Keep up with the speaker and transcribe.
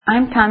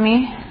I'm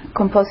Tammy,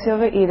 compulsive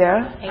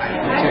overeater.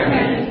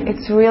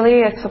 It's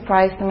really a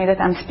surprise to me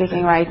that I'm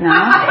speaking right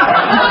now.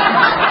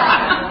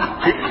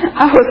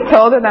 I was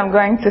told that I'm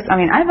going to,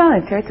 I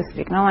volunteered to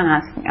speak. No one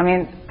asked me.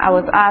 I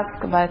was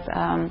asked, but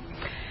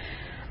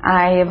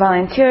I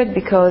volunteered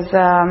because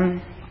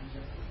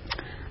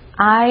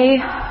I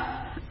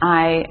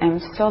am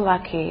so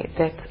lucky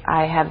that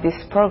I have this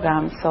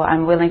program, so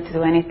I'm willing to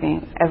do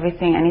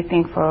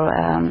anything for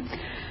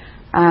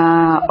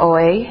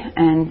OA,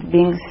 and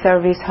being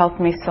service helped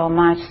me so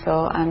much.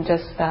 So I'm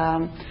just,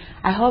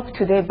 I hope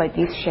today by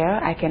this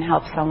share I can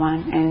help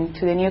someone. And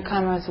to the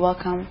newcomers,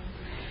 welcome.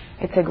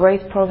 It's a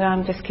great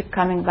program. Just keep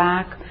coming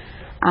back.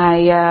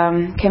 I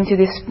came to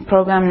this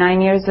program 9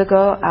 years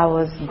ago. I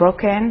was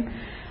broken.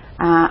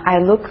 I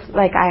looked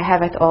like I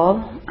have it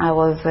all. I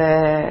was,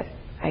 I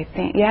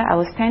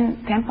was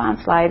 10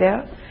 pounds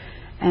lighter.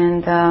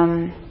 And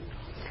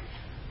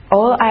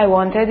all I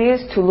wanted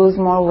is to lose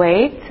more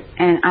weight.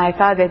 And I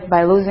thought that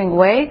by losing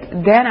weight,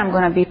 then I'm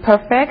going to be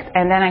perfect,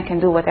 and then I can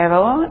do whatever I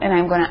want, and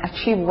I'm going to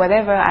achieve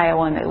whatever I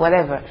wanted,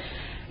 whatever.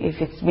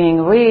 If it's being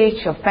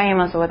rich or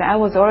famous or whatever. I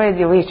was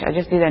already rich. I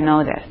just didn't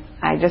know that.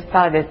 I just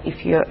thought that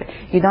if you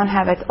don't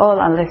have it all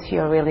unless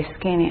you're really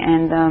skinny.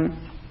 And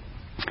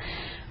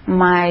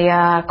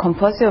my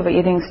compulsive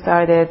eating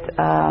started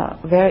I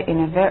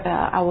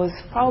was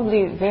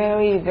probably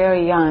very,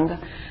 very young.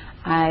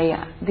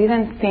 I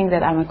didn't think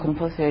that I'm a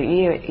compulsive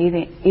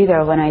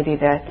eater when I did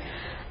that.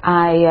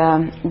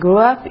 I grew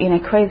up in a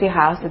crazy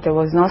house that there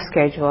was no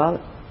schedule,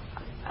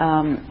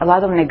 a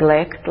lot of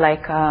neglect,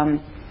 like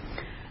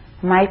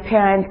my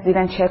parents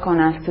didn't check on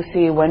us to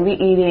see when we're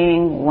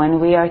eating, when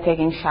we are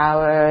taking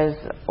showers,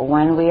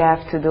 when we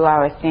have to do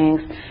our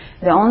things.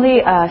 The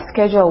only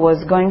schedule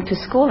was going to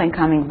school and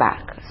coming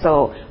back.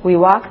 So we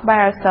walked by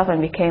ourselves and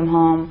we came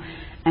home,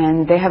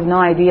 and they have no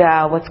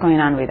idea what's going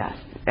on with us.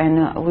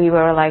 And we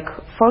were like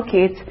 4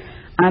 kids.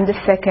 I'm the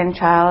second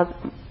child.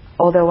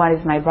 Older one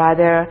is my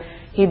brother.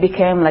 He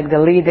became like the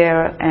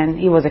leader, and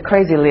he was a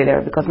crazy leader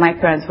because my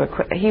parents were.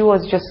 He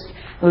was just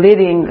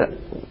leading.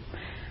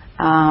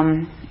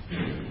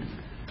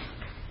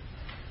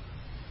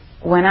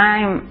 When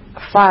I'm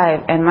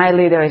 5 and my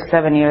leader is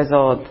 7 years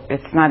old,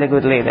 it's not a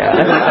good leader. Let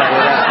me tell you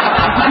that.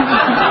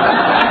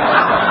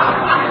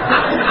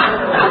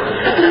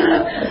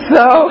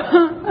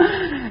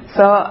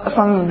 So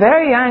from a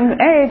very young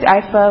age,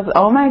 I felt,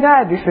 oh my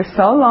God, this is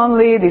so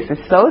lonely, this is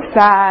so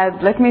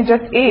sad, let me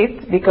just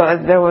eat,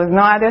 because there was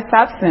no other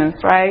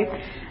substance, right?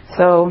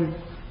 So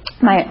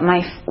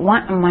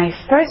my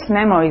first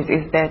memories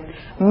is that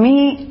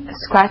me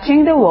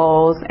scratching the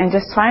walls and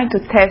just trying to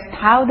test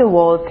how the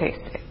wall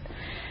tasted.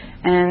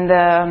 And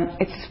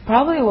it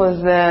probably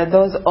was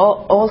those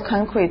old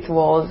concrete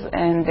walls,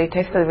 and they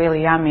tasted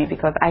really yummy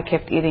because I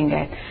kept eating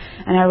it.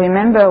 And I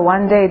remember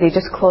one day they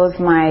just closed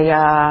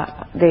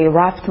they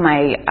wrapped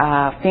my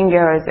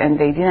fingers, and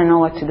they didn't know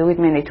what to do with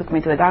me, and they took me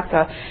to the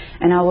doctor.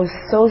 And I was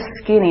so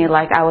skinny,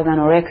 like I was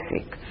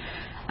anorexic.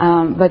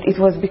 But it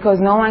was because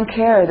no one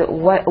cared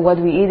what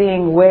we're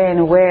eating, where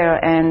and where.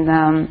 And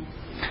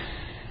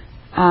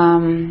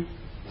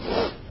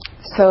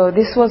so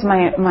this was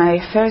my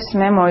first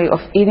memory of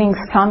eating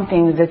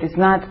something that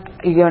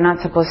you're not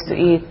supposed to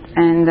eat.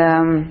 And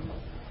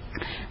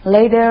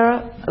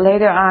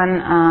later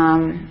on,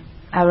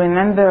 I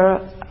remember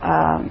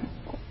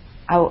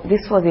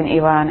this was in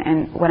Iran,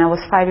 and when I was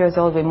 5 years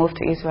old, we moved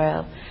to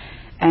Israel.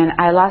 And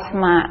I lost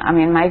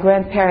my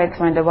grandparents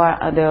were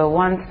the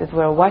ones that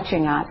were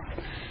watching us.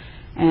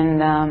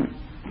 And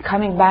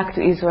coming back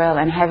to Israel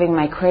and having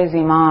my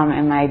crazy mom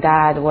and my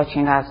dad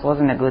watching us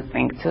wasn't a good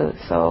thing too.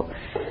 So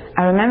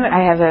I remember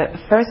I have a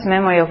first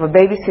memory of a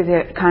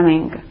babysitter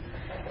coming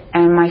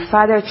and my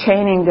father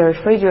chaining the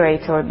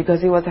refrigerator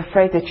because he was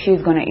afraid that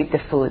she's going to eat the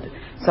food.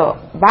 So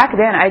back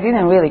then I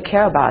didn't really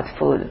care about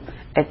food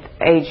at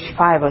age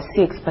 5 or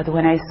 6, but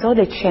when I saw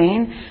the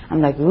chain,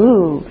 I'm like,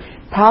 ooh,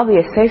 probably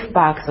a safe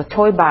box or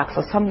toy box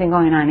or something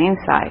going on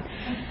inside.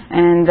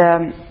 And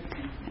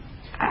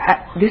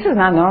this is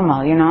not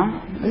normal, you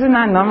know. This is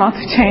not normal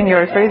to chain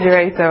your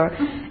refrigerator.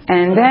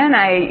 And then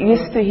I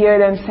used to hear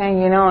them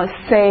saying, you know,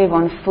 save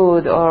on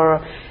food or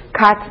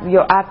cut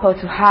your apple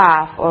to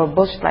half or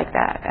bullshit like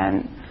that.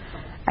 And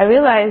I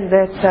realized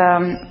that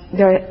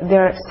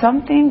there's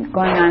something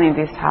going on in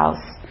this house.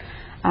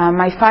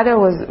 My father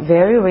was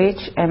very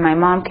rich and my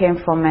mom came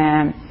from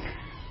a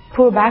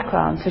poor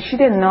background, so she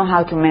didn't know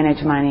how to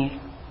manage money.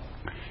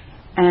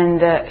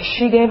 And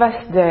she gave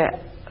us the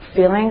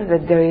feeling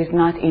that there is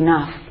not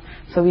enough.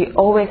 So we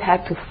always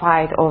had to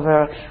fight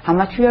over how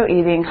much we are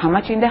eating, how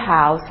much in the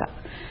house.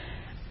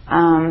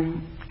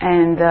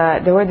 And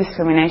there were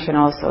discrimination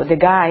also. The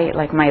guy,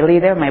 like my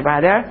leader, my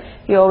brother,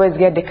 he always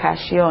get the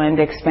casio and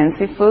the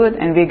expensive food,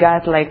 and we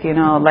got like, you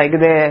know, like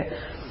the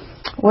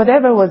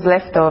whatever was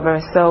left over.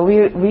 So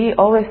we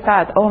always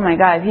thought, oh my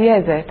God, he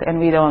has it and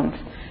we don't.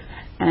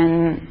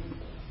 And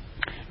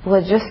it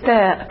was just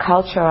a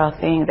cultural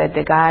thing that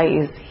the guy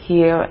is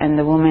here and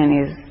the woman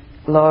is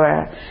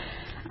lower.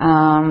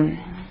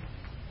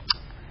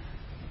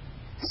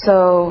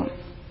 So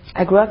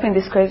I grew up in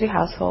this crazy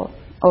household.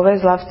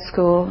 Always loved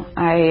school.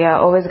 I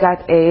always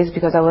got A's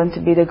because I wanted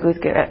to be the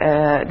good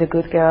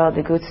girl,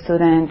 the good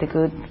student, the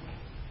good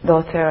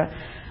daughter.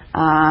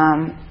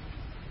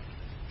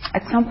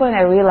 At some point,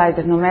 I realized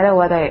that no matter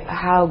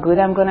how good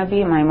I'm gonna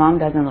be, my mom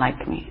doesn't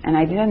like me, and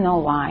I didn't know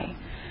why.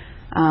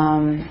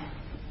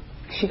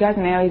 She got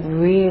married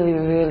really,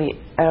 really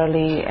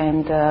early,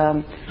 and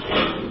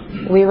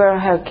we were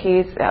her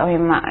kids. I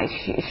mean,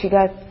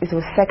 it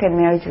was second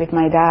marriage with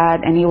my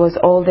dad, and he was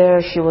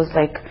older. She was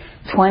like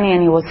 20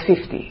 and he was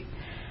 50.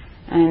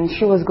 And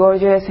she was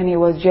gorgeous and he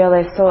was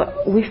jealous. So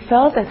we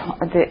felt that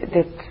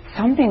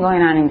something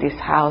going on in this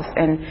house,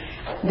 and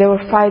they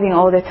were fighting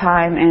all the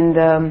time. And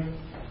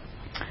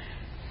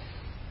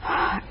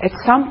at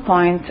some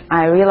point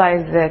I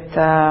realized that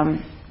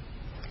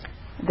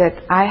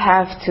I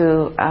have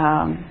to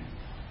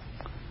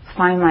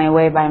find my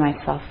way by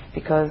myself,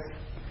 because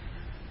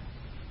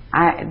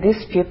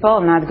these people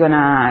are not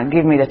gonna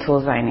give me the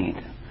tools I need.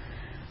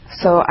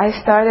 So I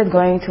started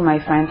going to my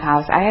friend's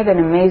house. I had an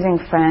amazing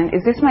friend.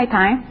 Is this my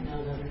time?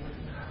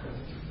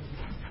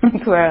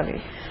 Too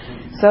early.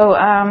 So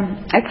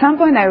at some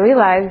point I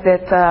realized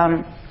that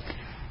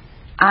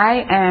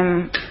I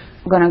am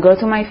gonna go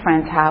to my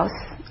friend's house,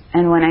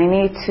 and when I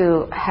need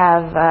to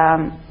have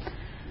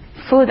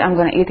food, I'm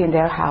gonna eat in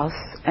their house.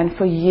 And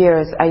for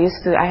years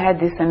I had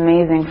this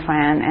amazing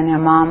friend, and her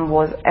mom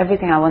was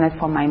everything I wanted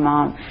from my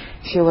mom.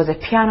 She was a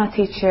piano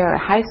teacher, a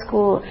high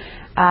school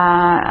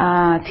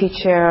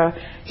teacher.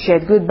 She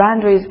had good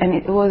boundaries, and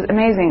it was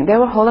amazing. They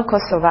were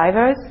Holocaust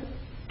survivors,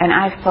 and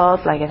I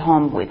felt like at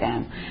home with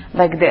them.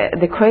 Like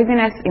the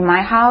craziness in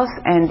my house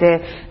and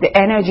the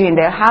energy in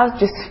their house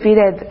just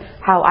fitted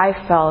how I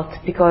felt,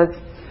 because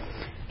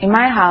in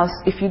my house,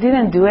 if you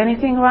didn't do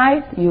anything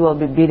right, you will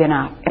be beaten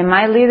up. And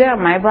my leader,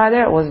 my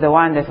brother, was the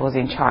one that was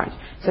in charge.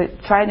 So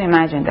try to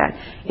imagine that.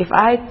 If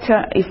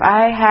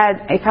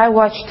I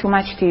watch too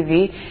much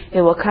TV, they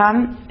will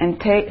come and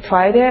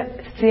try to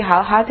see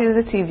how hot is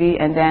the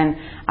TV, and then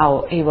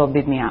he will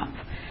beat me up.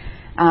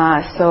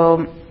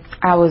 So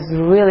I was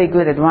really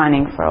good at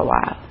running for a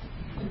while.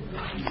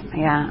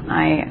 Yeah,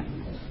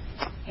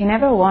 he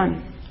never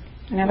won.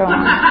 Never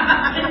won.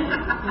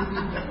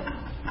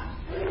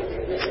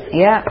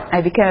 Yeah,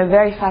 I became a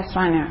very fast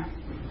runner.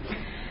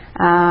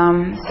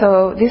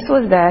 So this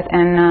was that,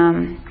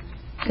 and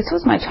this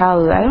was my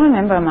childhood. I don't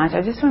remember much.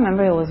 I just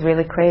remember it was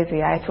really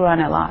crazy. I had to run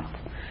a lot.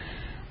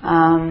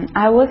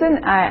 I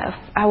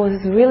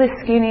was really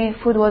skinny.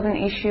 Food was an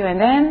issue, and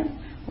then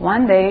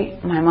one day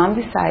my mom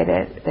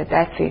decided that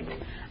that's it.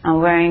 I'm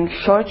wearing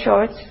short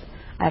shorts.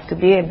 I have to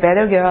be a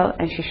better girl,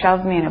 and she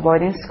shoved me in a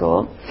boarding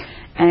school,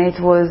 and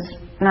it was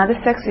not a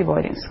sexy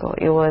boarding school.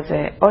 It was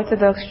an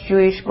Orthodox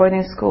Jewish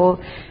boarding school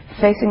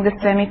facing the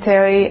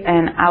cemetery,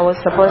 and I was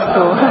supposed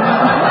to...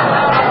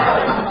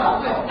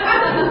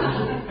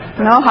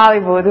 No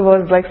Hollywood, it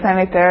was like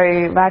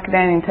cemetery back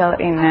then in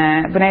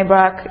Bnei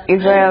Brak,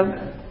 Israel.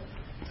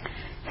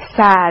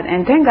 Sad,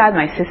 and thank God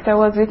my sister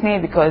was with me,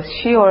 because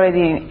she was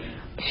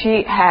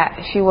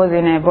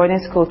in a boarding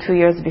school 2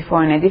 years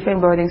before, in a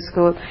different boarding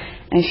school,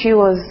 and she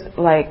was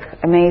like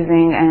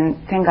amazing, and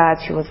thank God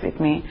she was with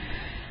me.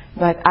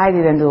 But I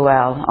didn't do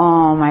well.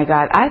 Oh my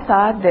God. I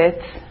thought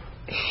that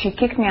she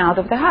kicked me out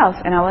of the house,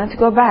 and I wanted to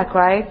go back,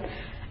 right?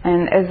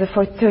 And as a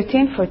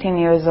 13, 14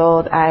 years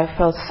old, I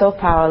felt so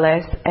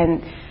powerless.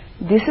 And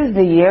this is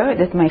the year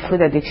that my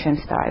food addiction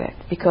started,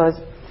 because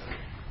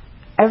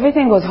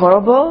everything was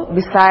horrible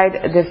beside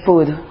the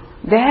food.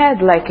 They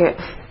had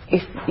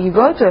if you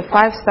go to a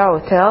 5-star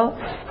hotel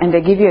and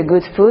they give you a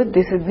good food,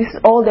 this is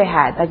all they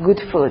had, like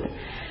good food.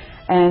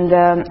 And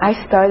I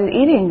started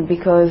eating,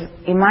 because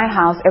in my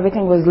house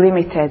everything was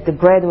limited. The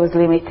bread was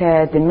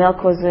limited, the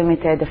milk was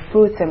limited, the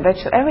fruits and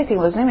vegetables, everything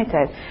was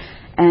limited.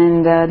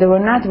 And there were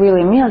not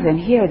really meals. And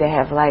here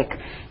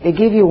they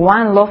give you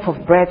one loaf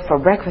of bread for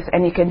breakfast,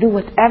 and you can do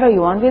whatever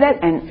you want with it.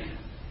 And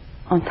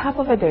on top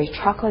of it, there is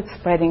chocolate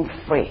spreading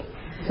free.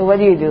 So what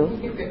do you do?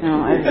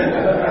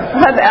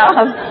 What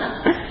else?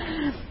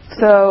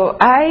 So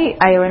I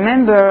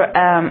remember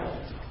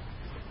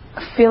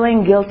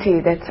feeling guilty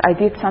that I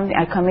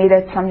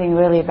committed something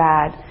really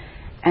bad,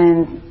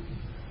 and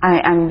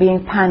I'm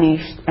being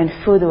punished, and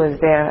food was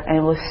there, and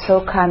it was so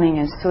calming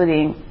and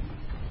soothing.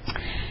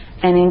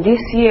 And in this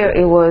year,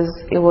 it was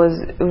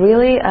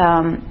really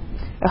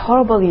a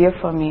horrible year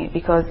for me,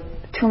 because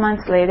 2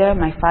 months later,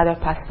 my father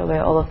passed away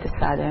all of a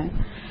sudden,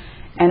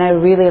 and I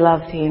really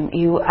loved him.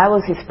 I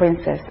was his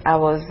princess. I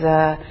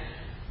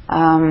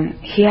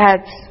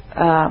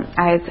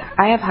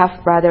have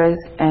half brothers,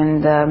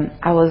 and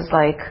I was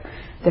like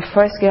the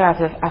first girl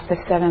after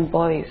 7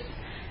 boys,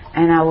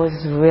 and I was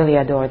really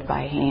adored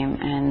by him.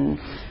 And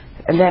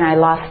then I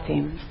lost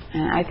him,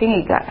 and I think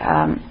he got.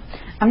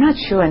 I'm not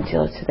sure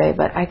until today,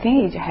 but I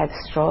think he had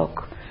a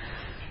stroke.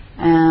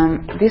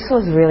 This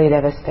was really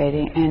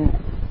devastating. And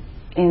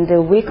in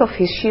the week of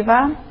his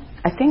Shiva,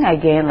 I think I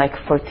gained like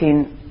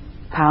 14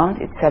 pounds.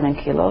 It's 7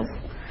 kilos.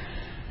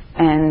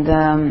 And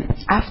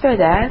after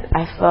that,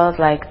 I felt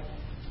like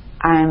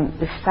I'm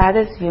the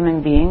fattest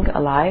human being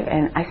alive,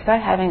 and I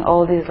started having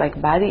all these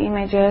like body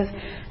images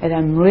that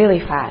I'm really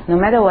fat. No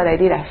matter what I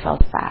did, I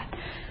felt fat.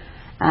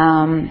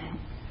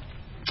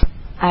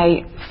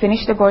 I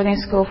finished the boarding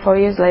school. 4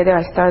 years later,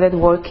 I started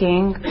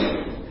working,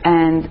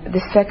 and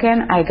the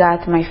second I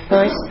got my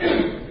first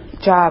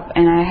job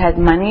and I had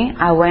money,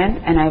 I went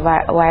and I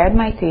wired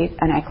my teeth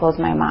and I closed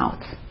my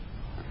mouth.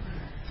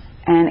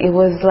 And it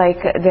was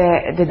like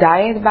the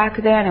diet back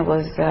then. It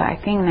was I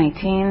think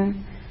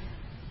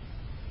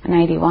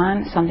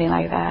 1991, something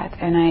like that.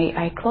 And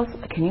I closed.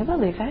 Can you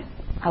believe it?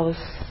 I was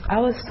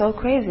so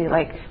crazy.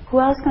 Like, who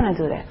else gonna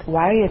do that?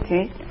 Wire your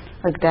teeth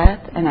like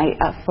that? And I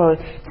for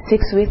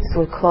 6 weeks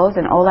were closed,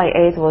 and all I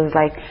ate was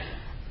like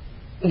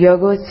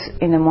yogurt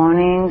in the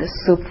morning,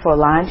 soup for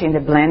lunch in the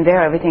blender,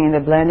 everything in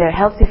the blender,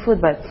 healthy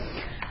food. But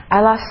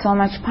I lost so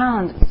much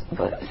pounds.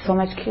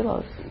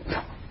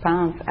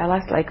 I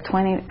lost like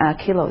 20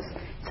 kilos.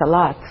 It's a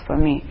lot for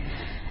me.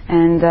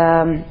 And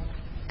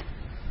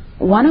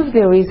one of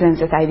the reasons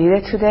that I did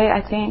it today,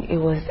 I think, it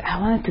was I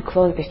wanted to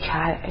close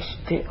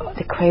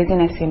the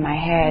craziness in my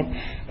head.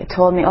 It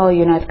told me, oh,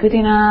 you're not good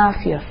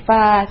enough, you're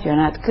fat, you're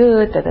not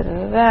good, da da da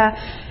da da.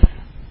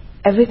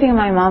 Everything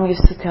my mom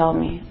used to tell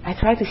me. I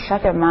tried to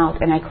shut her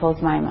mouth and I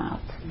closed my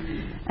mouth.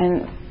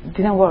 And it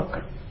didn't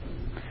work.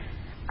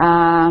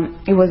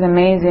 It was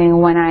amazing.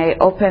 When I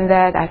opened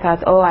that, I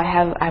thought, oh,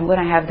 I'm going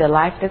to have the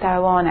life that I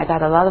want. I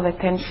got a lot of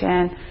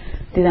attention.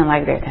 Didn't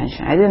like the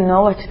attention. I didn't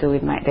know what to do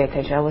with the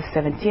attention. I was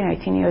 17,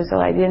 18 years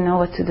old. I didn't know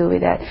what to do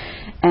with that.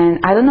 And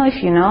I don't know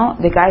if you know,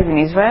 the guys in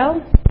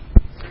Israel,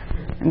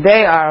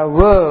 they are,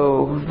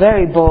 whoa,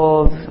 very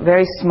bold,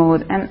 very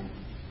smooth. And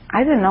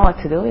I didn't know what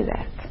to do with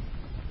that.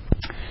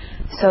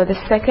 So the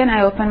second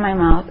I opened my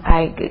mouth,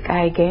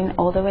 I gained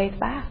all the weight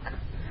back.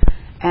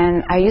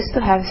 And I used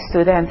to have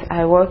students.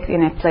 I worked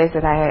in a place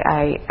that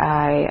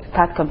I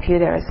taught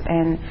computers,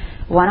 and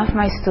one of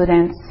my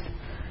students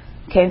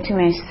came to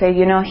me and said,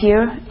 you know,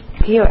 here,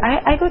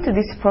 I go to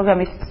this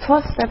program. It's a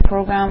 12-step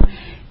program.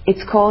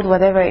 It's called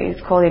whatever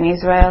it's called in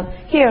Israel.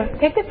 Here,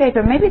 take the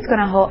paper. Maybe it's going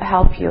to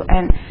help you.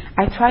 And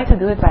I tried to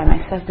do it by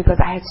myself because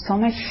I had so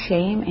much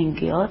shame and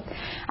guilt.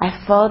 I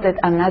felt that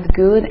I'm not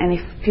good, and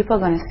if people are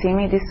going to see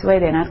me this way,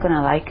 they're not going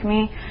to like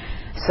me.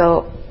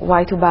 So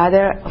why to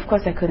bother? Of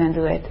course I couldn't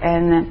do it.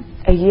 And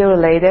a year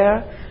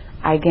later,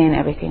 I gained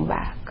everything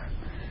back.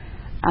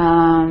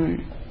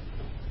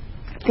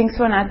 Things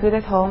were not good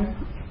at home.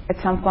 At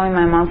some point,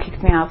 my mom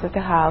kicked me out of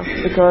the house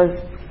because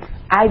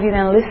I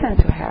didn't listen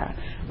to her.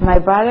 My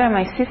brother and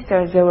my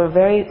sisters,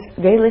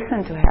 they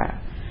listened to her.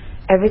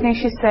 Everything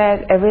she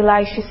said, every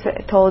lie she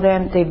told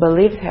them, they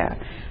believed her.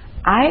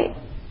 I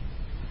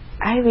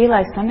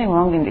realized something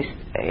wrong in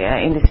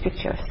this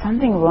picture.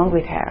 Something wrong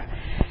with her.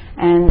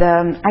 And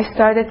I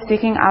started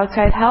seeking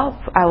outside help.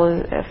 I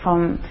was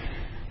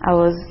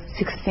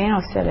 16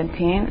 or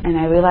 17, and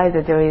I realized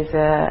that there is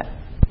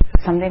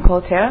something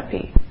called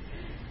therapy.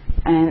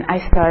 And I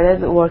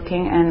started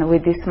working, and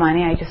with this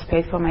money, I just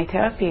paid for my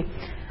therapy.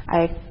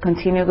 I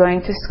continued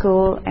going to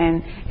school,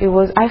 and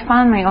I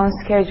found my own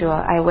schedule.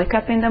 I wake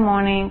up in the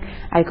morning,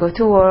 I go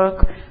to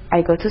work,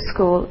 I go to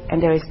school,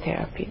 and there is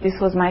therapy. This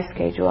was my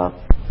schedule.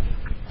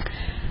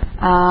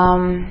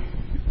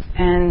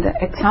 And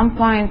at some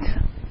point,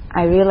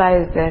 I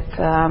realized that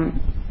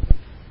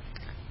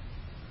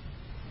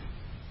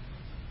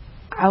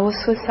I was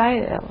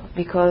suicidal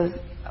because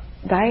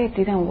diet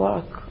didn't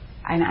work.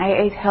 And I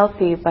ate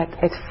healthy, but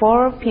at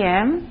 4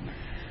 p.m.,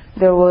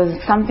 there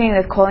was something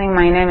that calling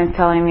my name and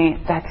telling me,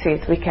 that's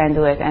it, we can't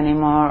do it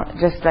anymore,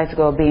 just let's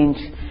go binge.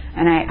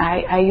 And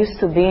I used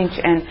to binge,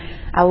 and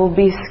I will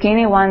be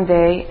skinny one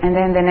day, and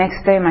then the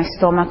next day my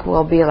stomach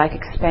will be like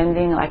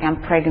expanding, like I'm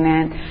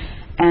pregnant.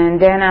 And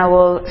then I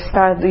will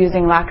start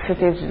using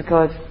laxatives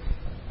because,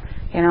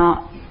 you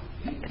know,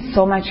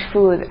 so much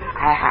food,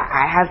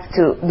 I have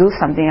to do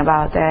something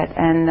about that.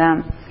 And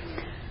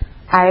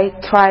I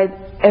tried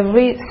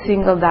every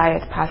single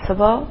diet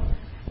possible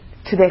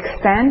to the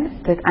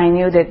extent that I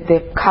knew that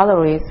the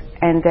calories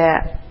and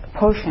the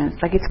portions,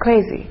 like it's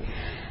crazy.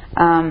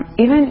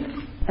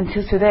 Even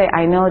until today,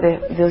 I know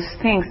those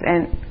things,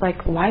 and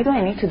like, why do I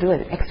need to do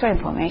it? Extra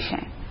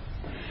information.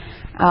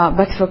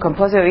 But for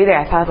compulsive eating,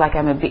 I felt like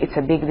it's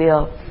a big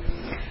deal.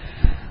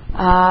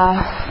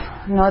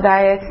 No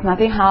diets,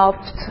 nothing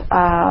helped.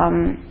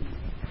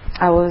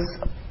 I was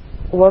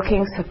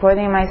working,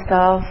 supporting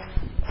myself,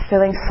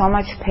 feeling so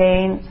much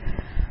pain.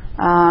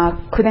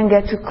 Couldn't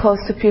get too close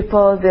to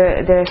people.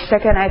 The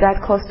second I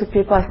got close to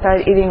people, I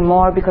started eating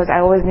more because I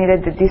always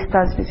needed the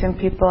distance between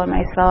people and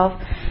myself.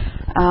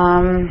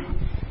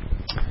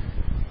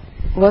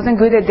 Wasn't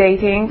good at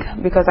dating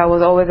because I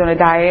was always on a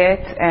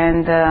diet,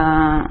 and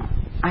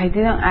I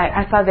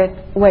thought that,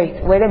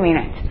 wait a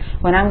minute.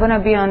 When I'm going to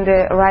be on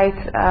the right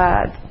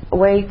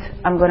weight,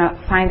 I'm going to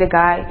find a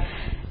guy.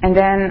 And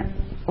then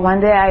one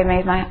day I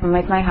met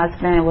my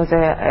husband. It was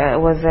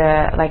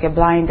like a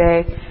blind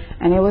date.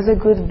 And he was a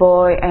good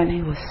boy, and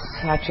he was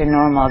such a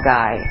normal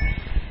guy.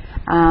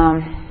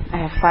 I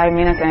have 5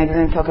 minutes, and I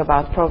didn't talk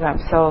about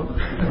programs. So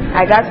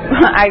I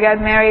got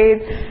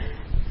married.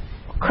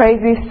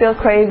 crazy, still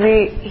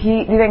crazy.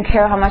 He didn't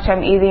care how much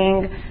I'm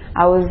eating.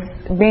 I was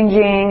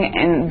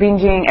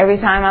binging. Every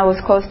time I was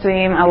close to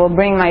him, I would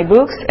bring my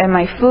books and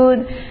my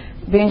food,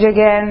 binge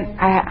again.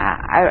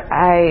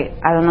 I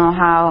don't know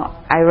how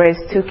I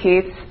raised 2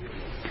 kids.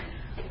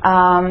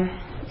 I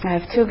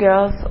have 2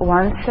 girls,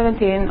 one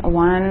 17,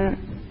 one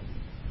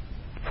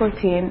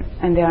 14,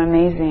 and they're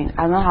amazing.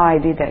 I don't know how I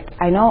did it.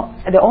 I know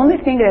the only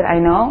thing that I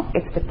know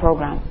is the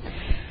program.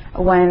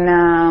 When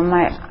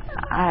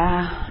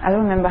I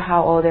don't remember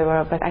how old they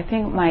were, but I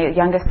think my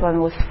youngest one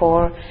was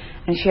 4,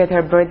 and she had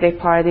her birthday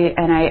party,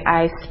 and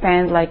I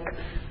spent like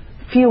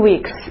few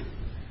weeks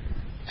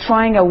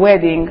trying a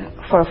wedding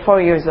for a 4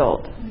 years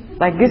old.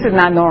 Like, this is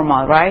not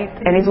normal, right?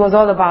 And it was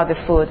all about the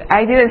food.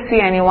 I didn't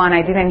see anyone.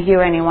 I didn't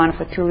hear anyone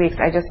for 2 weeks.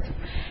 I just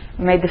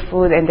made the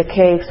food and the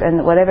cakes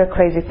and whatever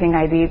crazy thing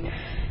I did.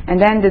 And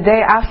then the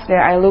day after,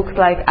 I looked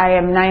like I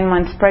am 9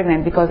 months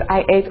pregnant because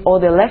I ate all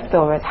the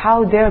leftovers.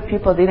 How dare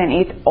people didn't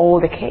eat all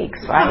the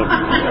cakes, right?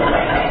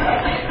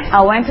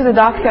 I went to the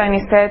doctor and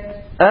he said,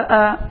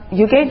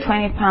 you gained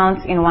 20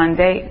 pounds in 1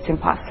 day. It's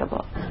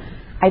impossible.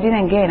 I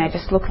didn't gain. I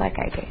just looked like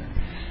I gained.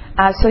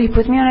 So he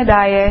put me on a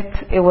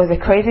diet. It was a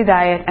crazy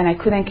diet, and I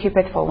couldn't keep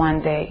it for 1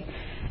 day.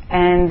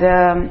 And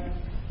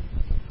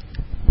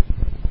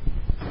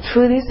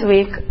through this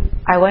week,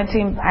 I went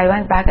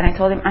back and I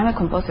told him, I'm a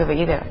compulsive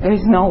eater. There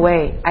is no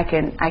way I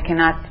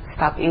cannot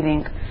stop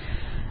eating.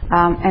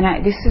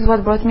 This is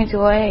what brought me to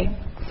OA.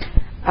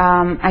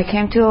 I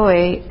came to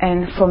OA,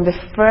 and from the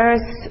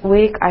first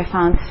week I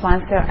found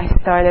sponsor, I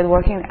started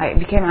working. I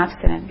became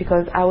abstinent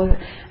because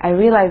I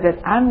realized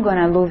that I'm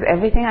gonna lose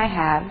everything I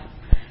have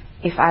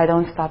if I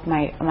don't stop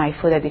my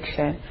food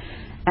addiction.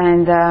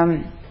 And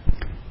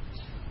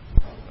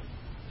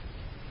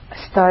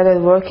started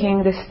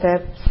working the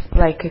steps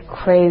like a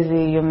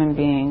crazy human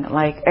being.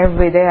 Like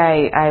every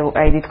day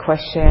I did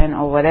question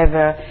or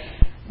whatever.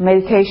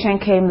 Meditation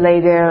came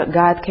later,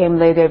 God came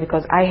later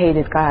because I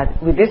hated God.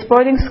 With this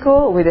boarding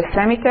school, with the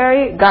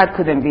cemetery, God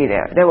couldn't be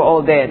there. They were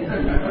all dead.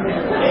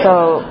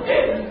 So,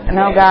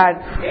 no God.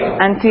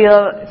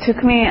 Until it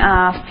took me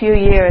a few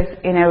years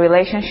in a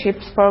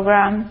relationships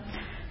program,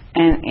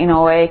 and in a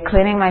way,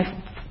 cleaning my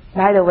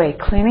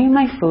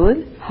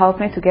food helped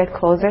me to get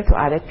closer to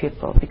other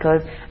people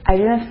because I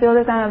didn't feel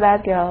that I'm a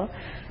bad girl.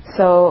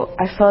 So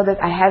I felt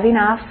that I have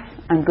enough,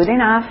 I'm good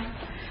enough.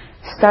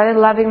 Started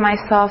loving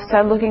myself,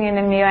 started looking in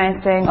the mirror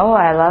and saying, oh,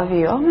 I love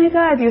you. Oh my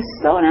God, you're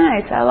so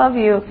nice. I love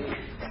you.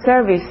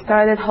 Service,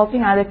 started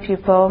helping other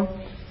people.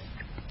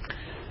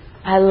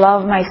 I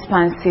love my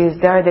sponsors.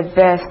 They're the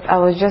best.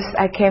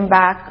 I came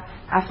back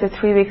after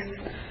 3 weeks.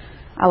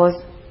 I was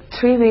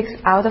 3 weeks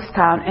out of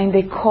town, and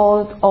they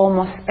called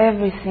almost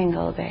every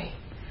single day.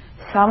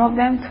 Some of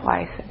them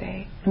twice a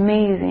day.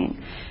 Amazing.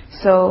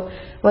 So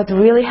what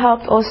really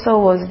helped also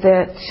was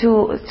the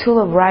tool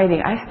of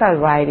writing. I started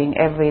writing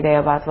every day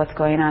about what's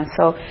going on.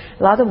 So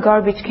a lot of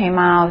garbage came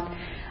out.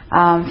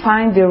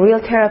 Find the real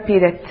therapy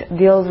that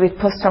deals with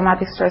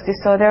post-traumatic stress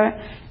disorder.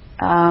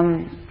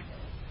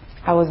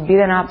 I was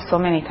beaten up so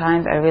many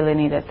times. I really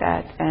needed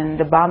that. And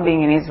the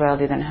bombing in Israel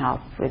didn't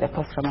help with the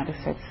post-traumatic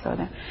stress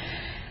disorder.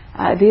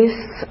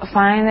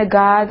 Find a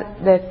God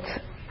that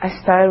I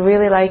started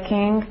really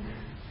liking,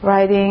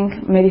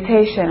 writing,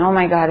 meditation. Oh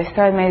my God, I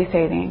started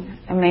meditating.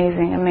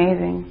 Amazing,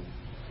 amazing.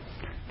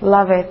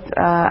 Love it.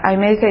 I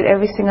meditate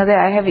every single day.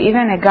 I have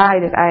even a guy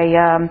that I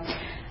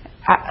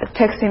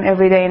text him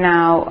every day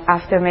now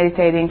after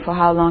meditating for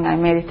how long I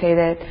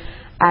meditated.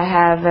 I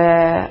have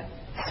a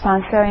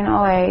sponsor in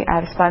OA. I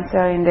have a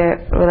sponsor in the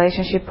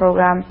relationship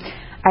program.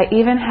 I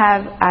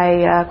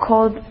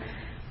called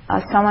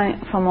someone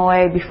from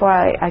OA before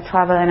I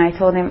travel, and I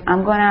told him,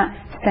 I'm going to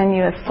send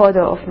you a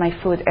photo of my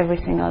food every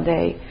single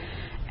day.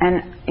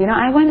 And,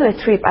 I went on a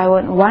trip. I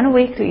went 1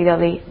 week to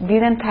Italy,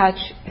 didn't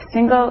touch a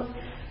single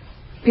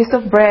piece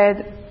of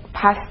bread,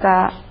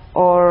 pasta,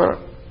 or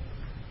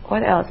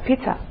what else?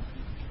 Pizza.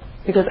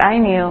 Because I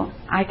knew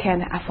I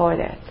can't afford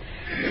it.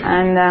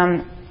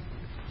 And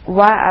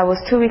while I was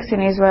 2 weeks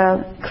in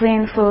Israel,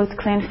 clean food,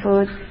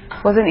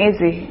 wasn't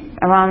easy.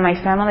 Around my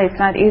family, it's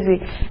not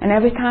easy. And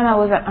every time I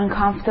was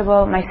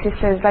uncomfortable, my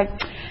sister is like,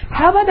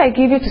 how about I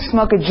give you to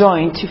smoke a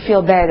joint to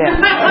feel better?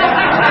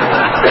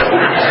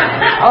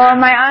 Or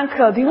my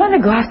uncle, do you want a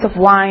glass of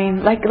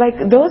wine? Like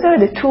those are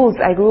the tools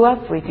I grew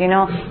up with,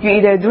 You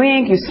either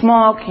drink, you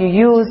smoke,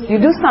 you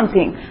do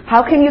something.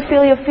 How can you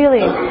feel your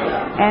feelings?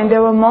 And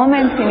there were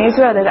moments in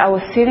Israel that I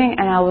was sitting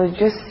and I was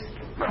just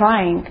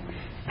crying.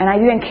 And I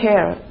didn't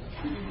care.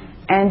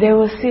 And they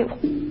will say,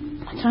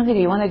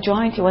 you want a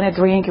joint? You want a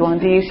drink? You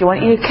want this? You want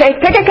to eat a cake?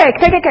 Take a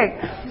cake.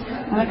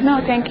 I'm like, no,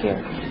 thank you.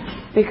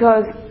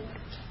 Because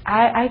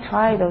I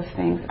tried those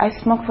things. I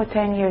smoked for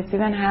 10 years.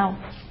 Didn't help.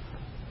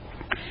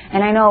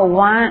 And I know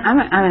I'm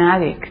an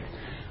addict.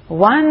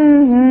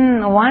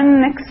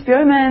 One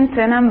experiment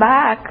and I'm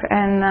back.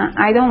 And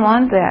I don't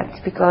want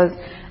that because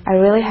I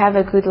really have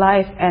a good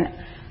life. And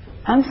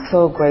I'm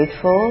so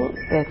grateful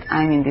that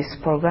I'm in this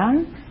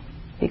program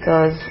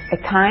because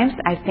at times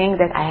I think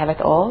that I have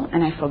it all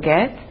and I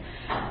forget.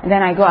 And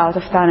then I go out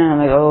of town and I'm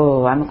like,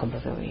 oh, I'm a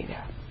compulsive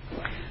eater.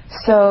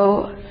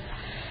 So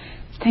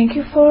thank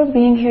you for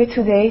being here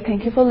today.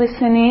 Thank you for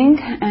listening,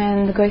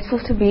 and grateful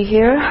to be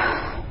here.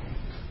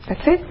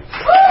 That's it.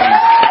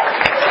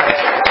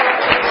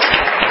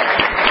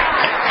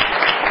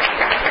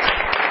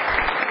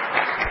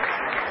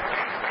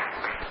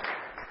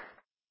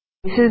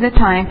 This is the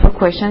time for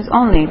questions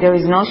only. There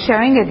is no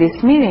sharing at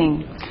this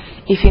meeting.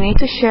 If you need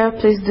to share,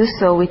 please do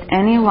so with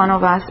any one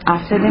of us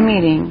after the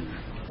meeting.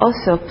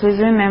 Also, please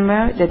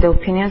remember that the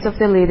opinions of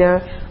the leader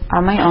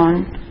are my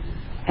own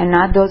and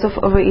not those of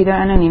Overeater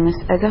Anonymous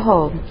as a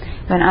whole.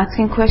 When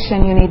asking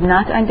questions, you need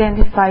not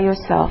identify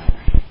yourself.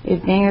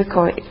 If being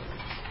recorded,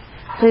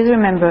 please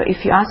remember,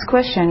 if you ask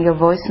questions, your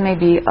voice may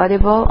be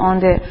audible on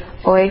the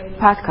OA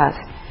podcast.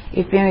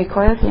 If being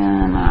recorded,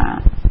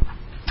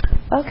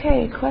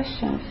 okay,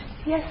 questions.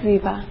 Yes,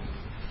 Viva.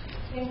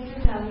 Thank you,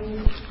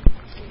 Tammy.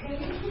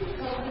 Can you please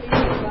talk a bit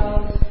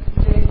about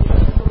the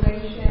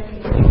transformation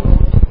in your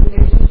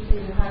relationship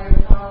with the higher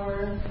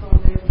power from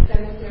the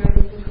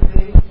cemetery to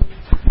today?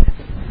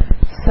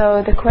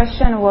 So the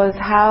question was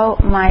how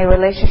my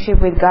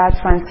relationship with God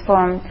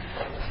transformed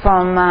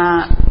from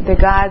the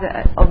God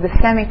of the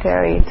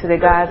cemetery to the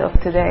God of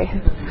today.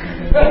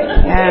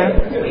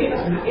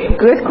 Yeah.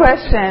 Good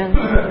question.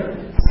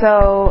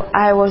 So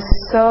I was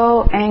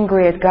so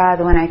angry at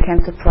God when I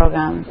came to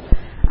program.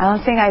 I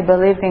don't think I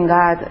believed in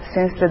God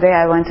since the day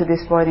I went to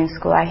this boarding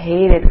school. I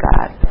hated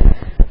God.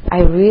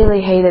 I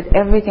really hated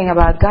everything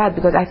about God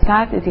because I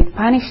thought that it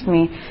punished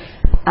me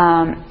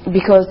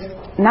because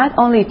not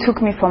only took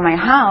me from my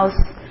house,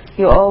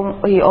 he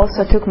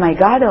also took my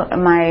dad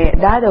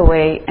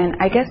away, and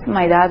I guess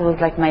my dad was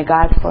like my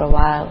God for a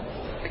while.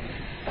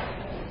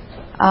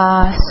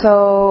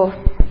 So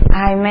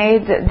I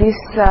made this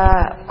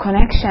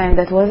connection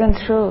that wasn't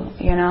true.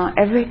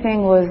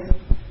 Everything was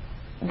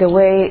the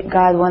way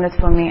God wanted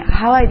for me.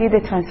 How I did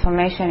the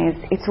transformation is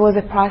it was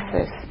a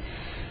process,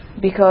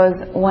 because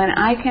when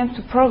I came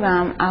to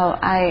program,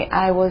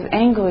 I was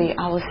angry,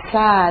 I was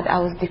sad, I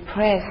was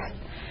depressed.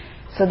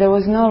 So there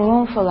was no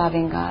room for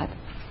loving God.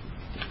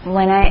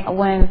 When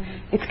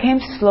it came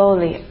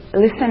slowly,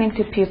 listening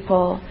to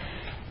people,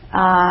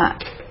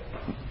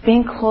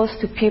 being close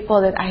to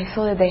people that I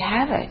saw that they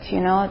have it,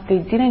 they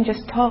didn't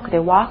just talk, they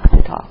walk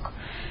and talk.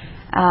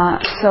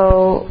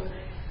 So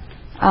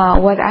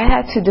what I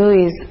had to do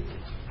is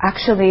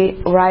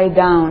actually write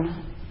down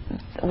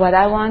what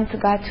I want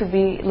God to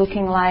be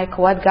looking like,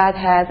 what God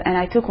has, and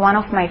I took one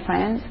of my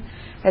friends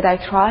that I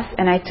trust,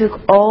 and I took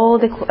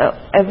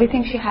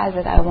everything she has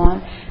that I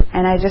want,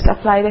 and I just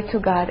applied it to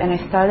God, and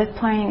I started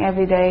praying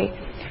every day.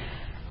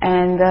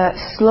 And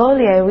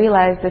slowly I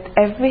realized that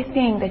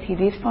everything that He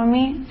did for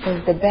me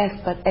was the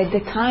best, but at the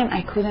time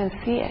I couldn't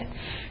see it.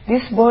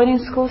 This boarding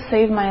school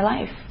saved my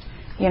life.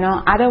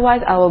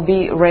 Otherwise I will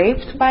be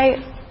raped by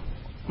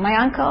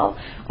my uncle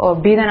or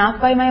beaten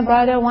up by my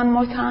brother one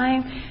more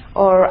time,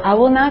 or I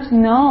will not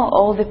know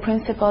all the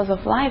principles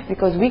of life,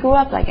 because we grew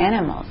up like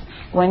animals.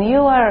 When you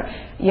are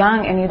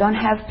young and you don't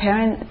have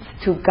parents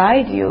to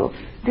guide you,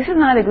 this is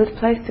not a good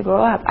place to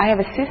grow up. I have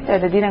a sister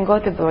that didn't go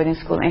to boarding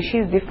school, and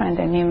she's different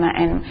than Nima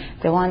and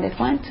the one that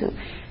went to.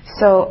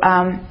 So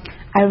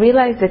I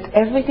realized that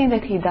everything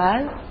that He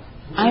does,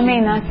 I may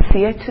not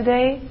see it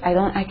today. I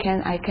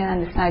can't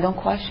understand. I don't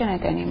question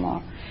it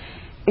anymore.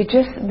 It's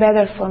just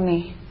better for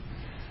me.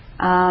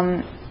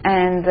 I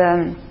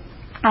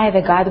have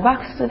a God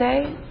box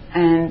today,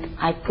 and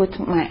I put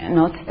my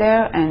notes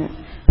there, and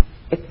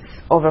it's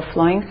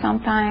overflowing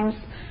sometimes,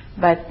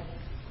 but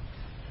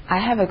I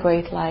have a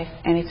great life,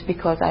 and it's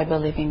because I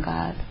believe in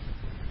God.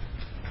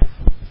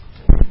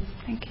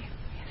 Thank you.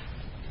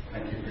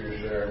 Thank you for your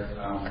share.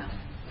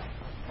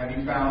 Have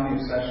you found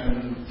the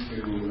obsession to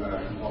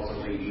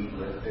compulsively eat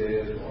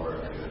lifted, or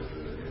is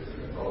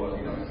it a goal of,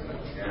 is it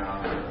up down?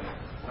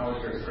 How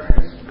was your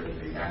experience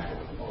with the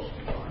actual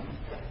compulsion going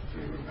to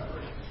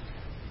recovery?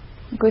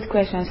 Good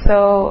question.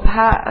 So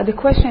the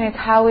question is,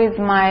 how is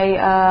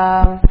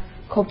my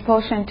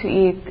compulsion to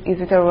eat?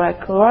 Is it a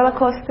roller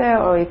coaster,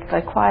 or it's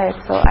like quiet?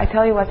 So I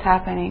tell you what's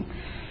happening.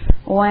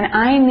 When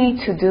I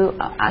need to do,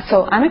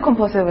 so I'm a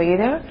compulsive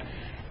eater,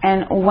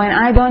 and when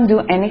I don't do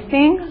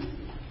anything,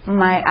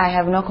 I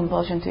have no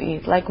compulsion to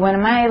eat. Like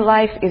when my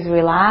life is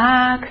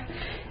relaxed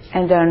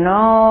and there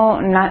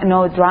are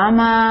no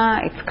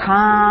drama, it's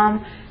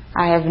calm,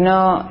 I have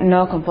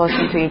no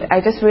compulsion to eat. I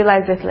just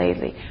realized it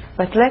lately.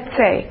 But let's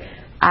say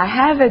I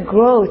have a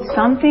growth,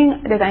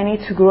 something that I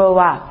need to grow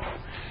up.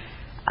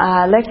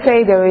 Let's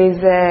say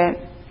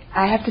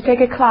I have to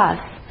take a class.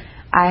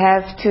 I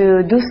have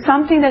to do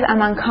something that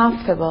I'm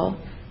uncomfortable.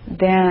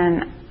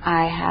 Then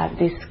I have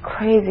this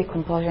crazy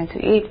compulsion to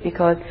eat,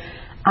 because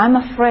I'm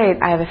afraid.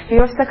 I have a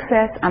fear of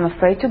success. I'm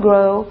afraid to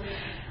grow.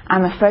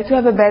 I'm afraid to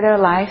have a better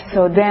life.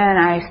 So then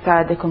I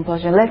start the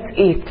compulsion. Let's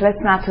eat. Let's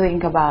not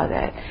think about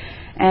it.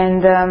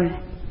 And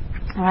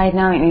right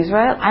now in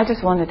Israel, I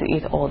just wanted to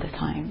eat all the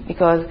time,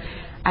 because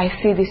I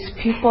see these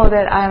people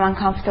that I'm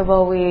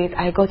uncomfortable with.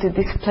 I go to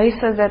these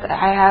places that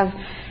I have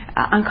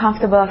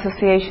uncomfortable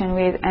association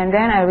with, and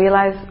then I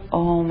realized,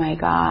 oh my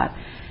God,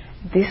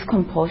 this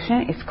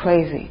compulsion is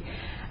crazy.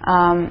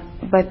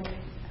 But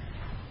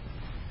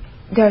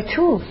there are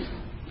tools.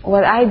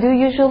 What I do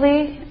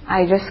usually,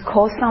 I just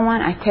call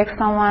someone, I text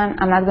someone,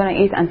 I'm not going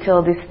to eat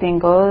until this thing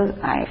goes,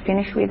 I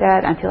finish with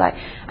that until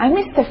I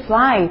missed a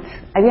flight.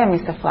 I didn't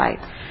miss a flight.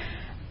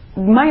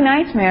 My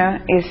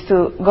nightmare is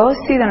to go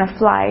sit on a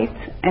flight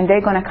and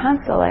they're going to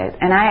cancel it.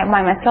 And I,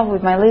 by myself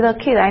with my little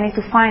kid, I need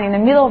to find in the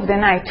middle of the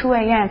night, 2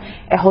 a.m.,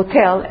 a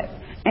hotel.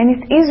 And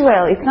it's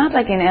Israel. It's not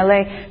like in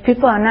LA.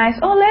 People are nice.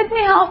 Oh, let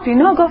me help you.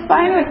 No, go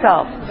find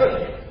yourself.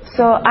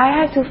 So I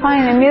had to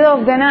find in the middle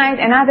of the night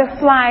another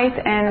flight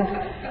and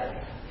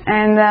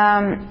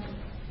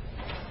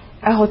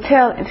a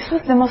hotel. This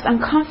was the most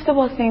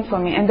uncomfortable thing for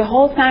me. And the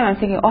whole time I'm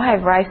thinking, oh, I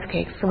have rice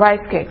cakes.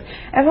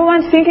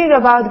 Everyone's thinking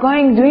about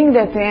doing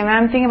that thing, and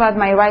I'm thinking about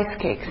my rice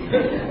cakes.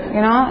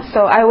 You know?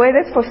 So I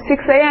waited for 6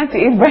 a.m. to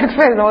eat breakfast.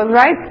 It was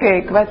rice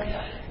cake. But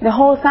the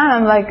whole time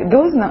I'm like,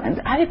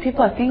 other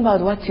people are thinking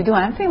about what to do.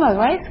 I'm thinking about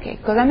rice cake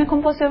because I'm a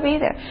compulsive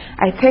eater.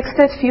 I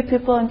texted a few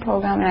people in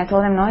program and I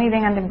told them no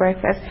eating on the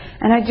breakfast.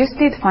 And I just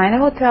did find a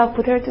hotel,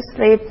 put her to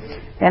sleep.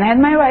 Then I had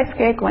my rice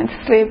cake, went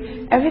to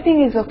sleep.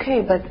 Everything is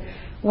okay, but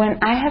when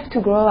I have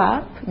to grow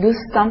up, do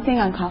something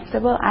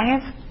uncomfortable, I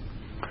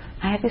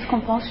have this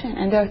compulsion,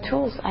 and there are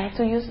tools. I have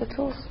to use the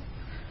tools.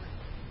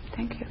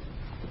 Thank you.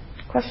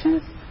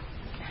 Questions?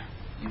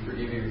 You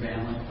forgive your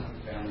family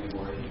of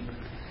origin?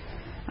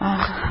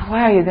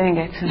 Why are you doing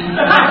it to me?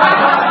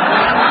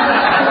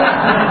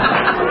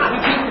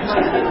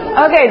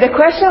 Okay, the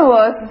question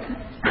was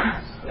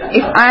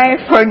if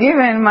I've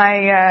forgiven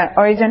my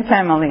origin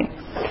family.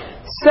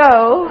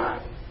 So,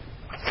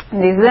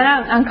 this is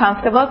an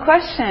uncomfortable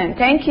question.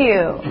 Thank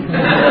you.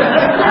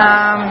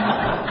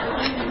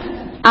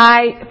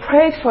 I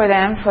prayed for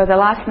them for the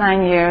last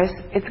 9 years.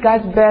 It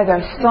got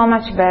better, so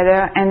much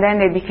better, and then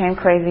they became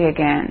crazy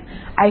again.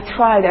 I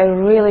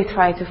really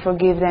tried to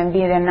forgive them, be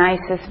the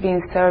nicest, be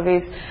in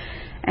service.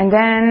 And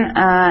then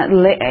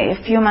a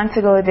few months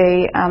ago,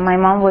 my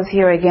mom was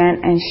here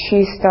again, and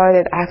she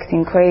started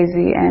acting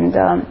crazy. And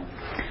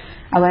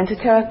I went to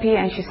therapy,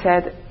 and she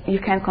said, you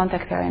can't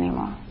contact her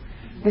anymore.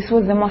 This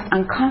was the most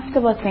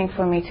uncomfortable thing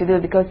for me to do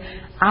because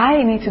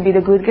I need to be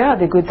the good girl,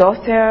 the good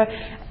daughter,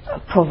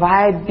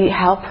 provide,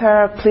 help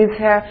her, please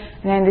her.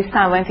 And then this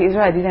time I went to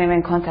Israel, I didn't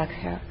even contact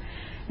her.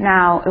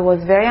 Now, it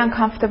was very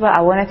uncomfortable.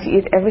 I wanted to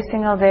eat every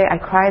single day. I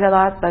cried a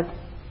lot, but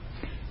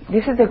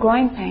this is the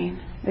growing pain.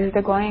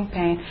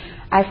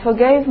 I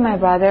forgave my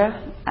brother.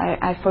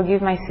 I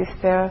forgive my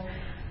sister.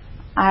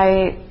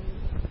 I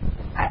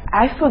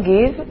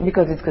forgive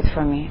because it's good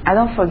for me. I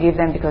don't forgive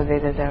them because they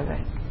deserve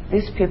it.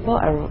 These people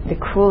are the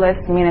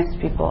cruelest, meanest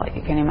people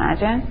you can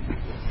imagine.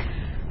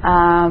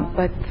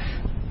 But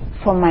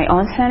for my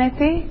own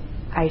sanity,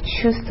 I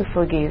choose to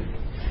forgive.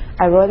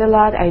 I wrote a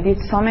lot. I did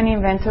so many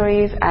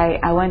inventories.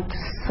 I went to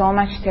so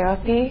much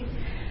therapy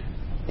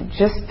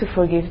just to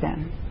forgive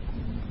them.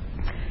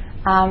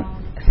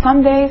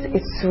 Some days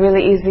it's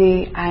really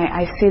easy.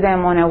 I see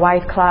them on a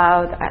white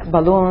cloud,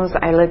 balloons,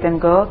 I let them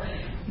go.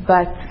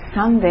 But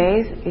some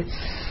days it's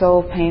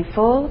so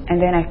painful,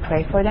 and then I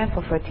pray for them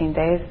for 14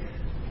 days.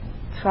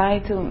 Try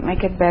to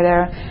make it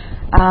better.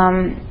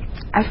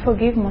 I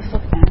forgive most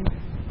of them.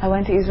 I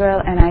went to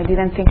Israel and I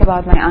didn't think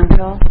about my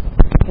uncle.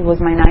 It was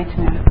my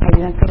nightmare. I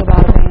didn't think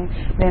about him.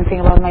 I didn't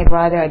think about my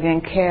brother. I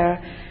didn't care.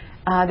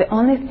 The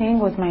only thing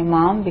was my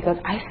mom, because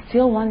I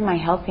still want my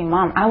healthy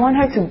mom. I want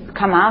her to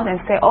come out and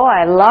say, oh,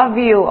 I love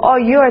you. Oh,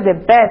 you're the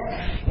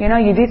best. You know,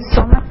 you did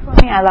so much for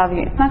me. I love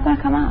you. It's not going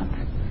to come out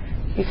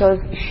because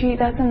she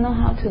doesn't know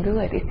how to do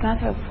it. It's not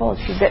her fault.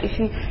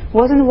 She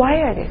wasn't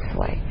wired this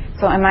way.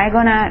 So am I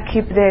going to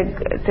keep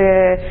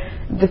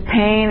the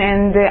pain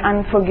and the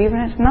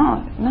unforgiveness?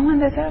 No. No one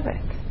deserves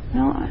it.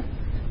 No one.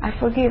 I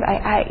forgive.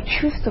 I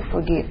choose to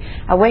forgive.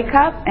 I wake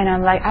up and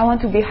I'm like, I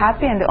want to be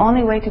happy, and the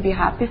only way to be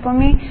happy for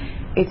me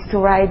is to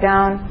write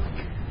down,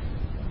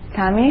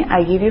 Tammy,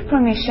 I give you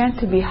permission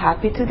to be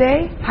happy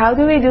today. How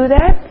do we do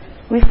that?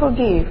 We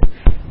forgive.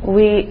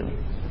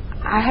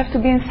 I have to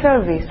be in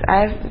service.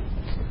 I have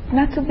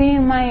not to be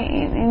in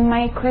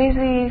my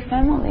crazy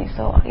family.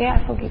 So yeah,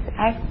 I forgive.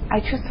 I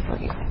choose to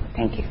forgive.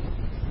 Thank you.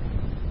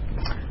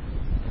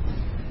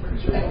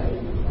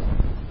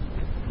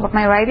 What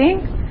my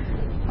writing?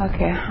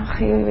 Okay, I'll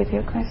hear you with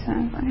your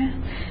question. Okay.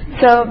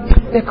 So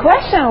the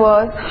question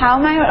was how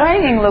my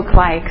writing looked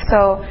like.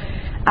 So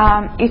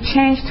it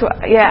changed to,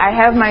 I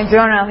have my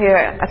journal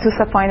here.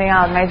 Atusa pointing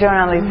out, my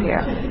journal is here.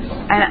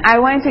 And I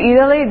went to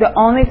Italy. The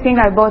only thing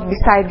I bought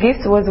besides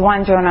gifts was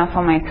one journal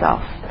for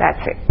myself.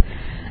 That's it.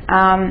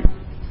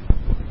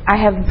 I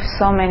have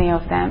so many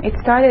of them. It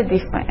started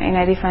in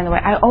a different way.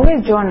 I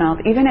always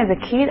journaled. Even as a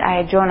kid,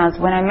 I had journals.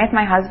 When I met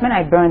my husband,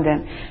 I burned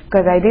them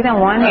because I didn't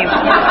want him.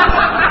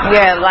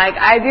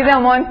 I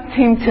didn't want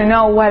him to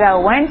know what I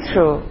went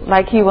through.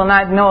 Like he will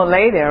not know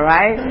later,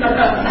 right?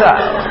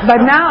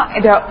 But now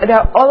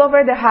they're all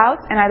over the house,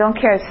 and I don't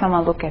care if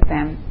someone look at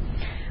them.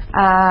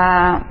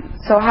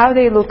 So how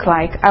they look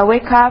like? I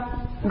wake up,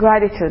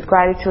 gratitude.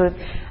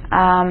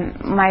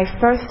 My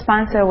first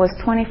sponsor was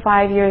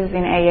 25 years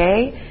in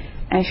AA,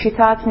 and she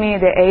taught me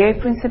the AA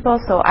principle.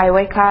 So I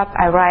wake up,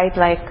 I write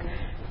like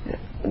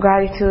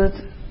gratitude.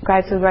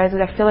 I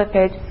fill a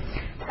page.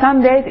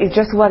 Some days it's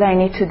just what I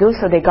need to do,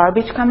 so the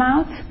garbage come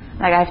out.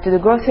 Like I have to do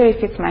grocery,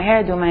 fix my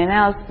hair, do my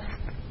nails,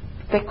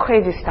 the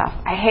crazy stuff.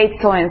 I hate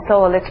so and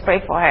so. Let's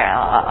pray for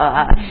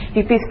her.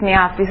 He pissed me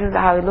off. This is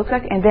how it looks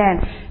like. And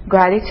then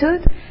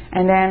gratitude,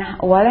 and then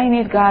what I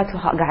need God to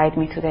guide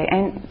me today.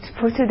 And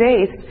for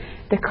today, it's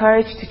the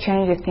courage to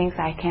change the things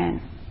I can.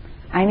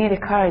 I need the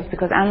courage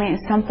because I'm at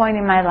some point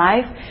in my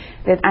life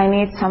that I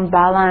need some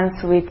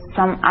balance with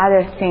some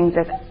other things.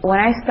 That when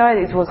I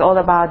started, it was all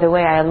about the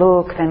way I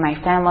looked and my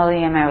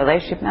family and my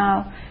relationship.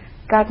 Now,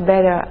 got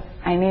better.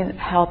 I need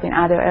help in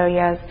other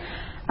areas.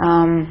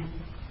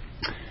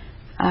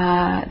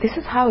 This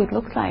is how it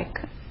looks like,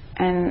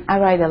 and I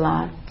write a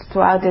lot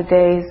throughout the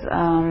days.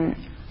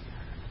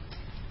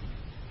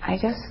 I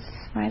just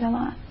write a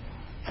lot.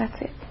 That's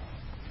it.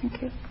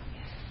 Thank you.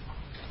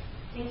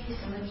 Thank you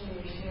so much for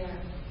your share.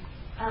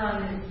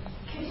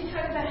 Could you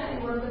talk about how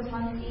you work with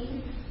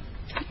sponsees?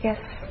 Yes.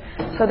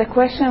 So the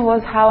question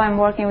was how I'm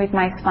working with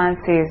my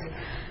sponsees.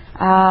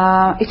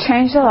 It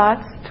changed a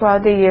lot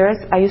throughout the years.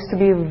 I used to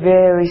be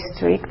very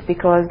strict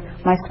because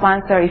my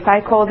sponsor, if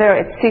I called her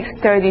at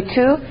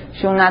 6:32,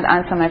 she will not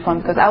answer my phone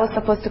because I was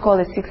supposed to call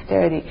at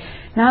 6:30.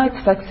 Now it's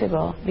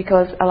flexible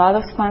because a lot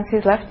of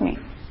sponsees left me.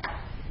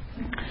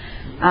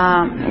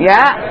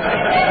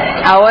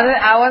 I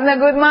wasn't a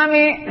good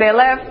mommy. They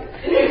left.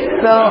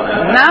 So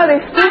now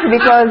they speak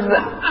because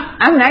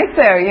I'm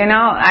nicer,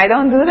 I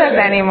don't do that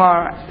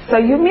anymore. So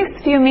you miss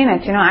few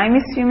minutes, I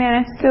miss few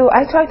minutes too.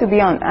 I try to be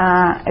on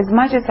as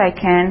much as I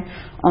can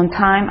on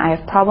time. I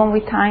have problem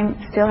with time,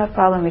 still have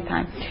problem with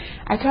time.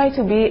 I try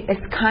to be as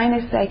kind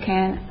as I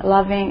can,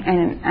 loving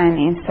and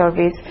in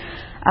service.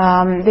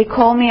 They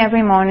call me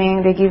every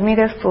morning, they give me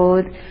their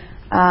food.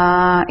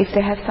 If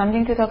they have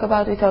something to talk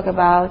about, we talk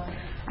about.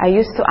 I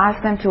used to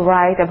ask them to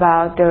write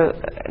about their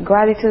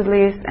gratitude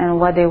list and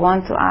what they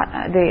want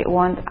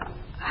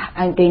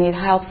and they need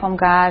help from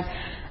God.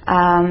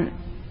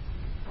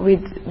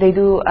 They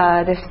do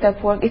their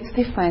step work. It's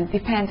different.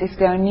 Depends if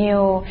they're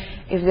new,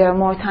 if they're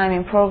more time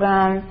in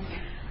program.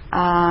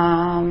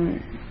 I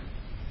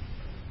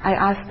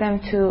ask them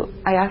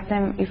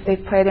if they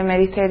pray and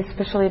meditate,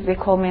 especially if they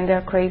call me and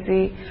they're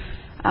crazy.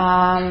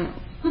 I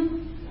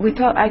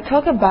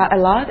talk a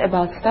lot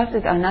about stuff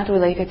that are not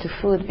related to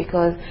food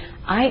because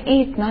I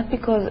eat not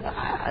because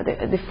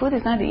the food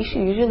is not the issue.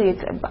 Usually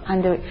it's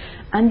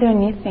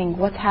underneathing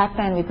what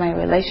happened with my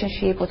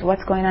relationship, with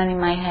what's going on in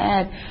my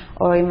head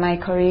or in my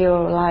career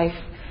or life.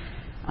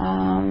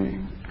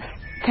 10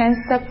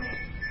 steps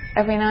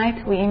every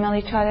night. We email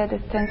each other the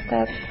 10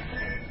 steps.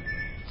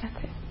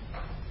 That's it.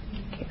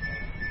 Okay.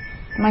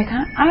 My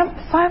time? I have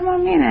 5 more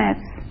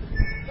minutes.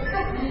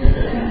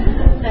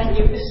 Thank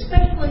you.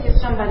 Especially as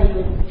somebody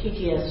with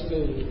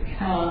PTSD,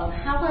 how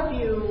have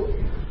you,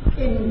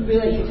 in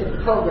relation to the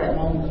program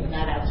only,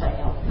 not outside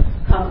help,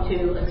 come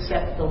to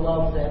accept the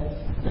love that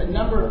a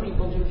number of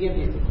people do give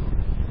you?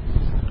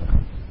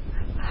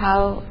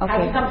 How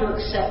have you come to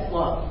accept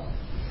love?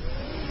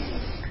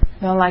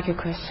 Don't like your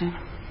question.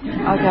 Okay.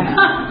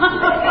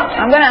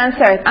 I'm going to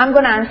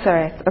answer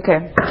it.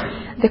 Okay.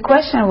 The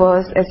question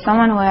was, as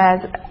someone who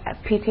has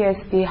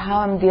PTSD, how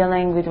I'm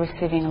dealing with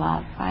receiving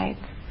love, right?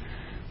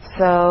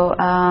 So,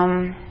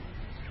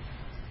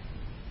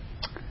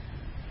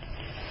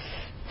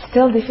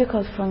 still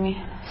difficult for me,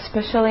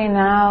 especially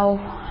now.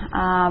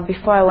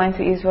 Before I went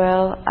to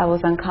Israel, I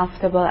was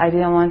uncomfortable. I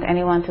didn't want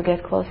anyone to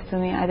get close to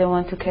me. I didn't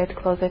want to get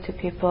closer to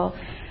people.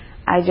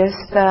 I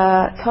just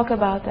talk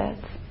about it.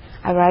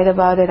 I write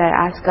about it. I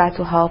ask God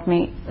to help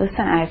me.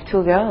 Listen, I have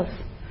 2 girls,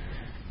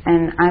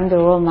 and I'm the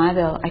role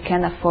model. I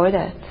can't afford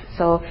it.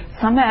 So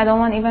sometimes I don't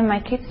want even my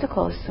kids to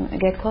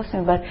get close to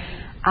me, but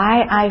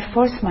I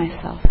force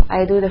myself.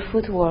 I do the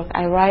footwork.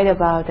 I write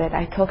about it.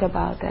 I talk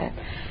about it.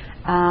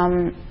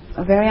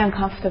 Very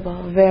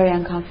uncomfortable. Very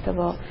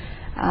uncomfortable.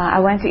 I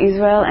went to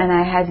Israel and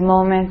I had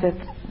moments that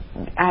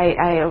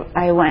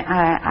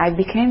I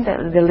became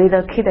the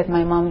little kid that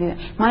my mom did.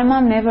 My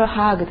mom never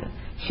hugged.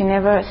 She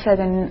never said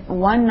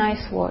one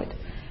nice word.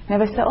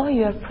 Never said, "Oh,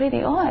 you're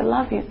pretty. Oh, I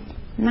love you."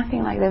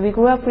 Nothing like that. We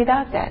grew up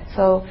without that.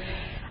 So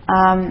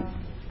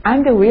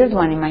I'm the weird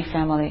one in my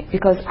family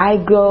because I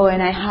go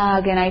and I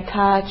hug and I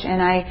touch and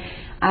I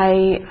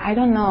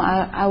don't know.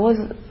 I was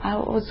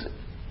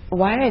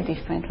wired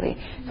differently,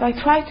 so I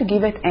try to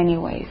give it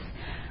anyways.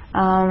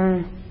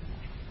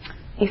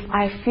 If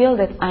I feel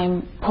that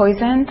I'm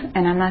poisoned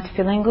and I'm not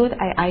feeling good,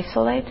 I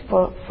isolate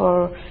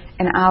for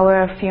an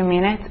hour, a few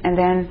minutes, and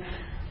then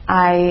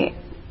I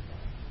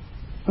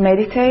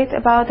meditate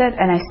about it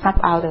and I snap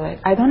out of it.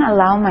 I don't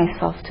allow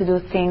myself to do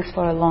things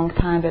for a long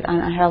time that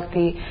are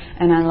unhealthy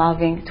and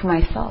unloving to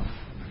myself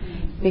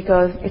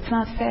because it's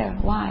not fair.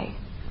 Why?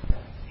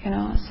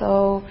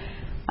 So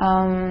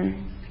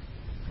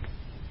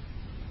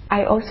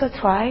I also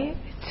try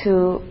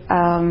to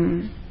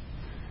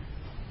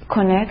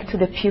connect to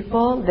the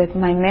people that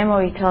my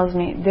memory tells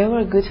me they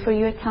were good for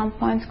you at some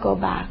point, go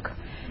back.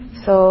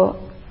 So,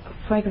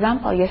 for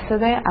example,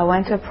 yesterday I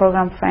went to a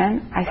program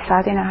friend. I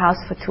sat in her house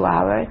for 2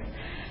 hours,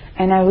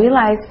 and I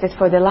realized that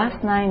for the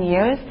last 9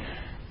 years,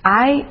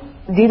 I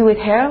did with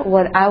her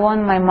what I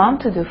want my mom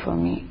to do for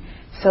me.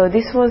 So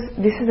this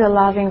is a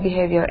loving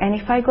behavior. And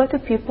if I go to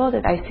people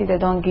that I see that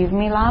don't give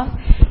me love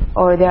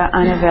or they're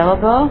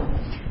unavailable,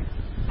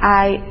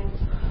 I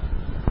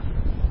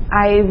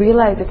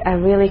realize that I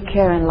really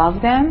care and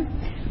love them,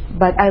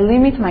 but I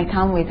limit my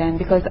time with them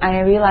because I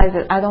realize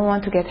that I don't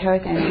want to get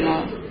hurt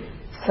anymore.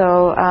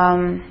 So,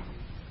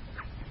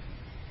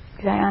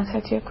 did I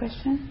answer to your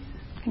question?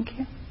 Thank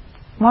you.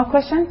 More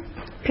questions?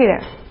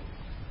 Peter.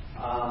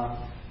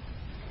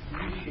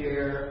 Can you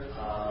share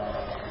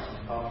some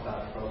thoughts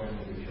about the program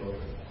with your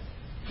children?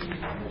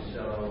 And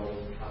so,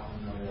 how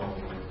familiar are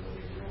you with what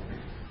you're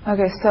doing?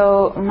 Okay,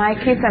 so my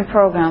kids and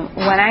program.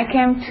 When I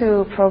came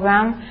to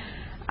program,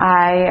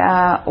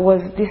 I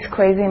was this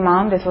crazy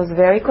mom that was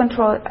very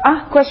controlled.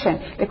 Question.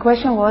 The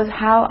question was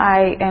how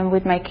I am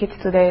with my kids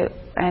today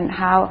and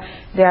how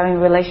they are in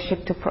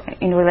relation to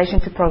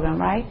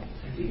program, right?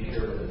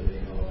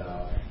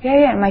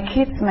 Yeah. My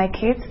kids,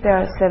 they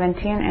are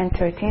 17 and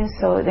 13,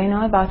 so they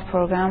know about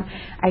program.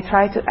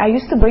 I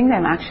used to bring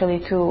them actually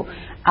to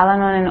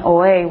Al-Anon and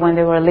OA when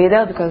they were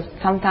little because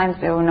sometimes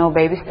there were no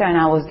babysitter and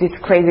I was this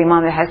crazy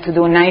mom that has to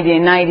do 90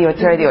 and 90 or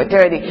 30 or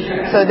 30.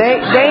 So they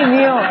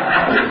knew.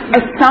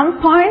 At some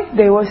point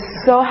they were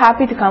so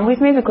happy to come with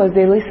me because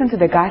they listened to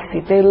the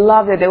gossip. They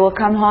loved it. They will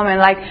come home and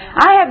like,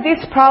 I have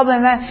this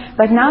problem,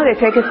 but now they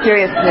take it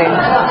seriously.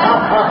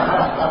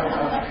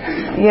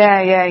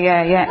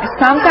 Yeah.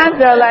 Sometimes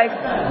they're like,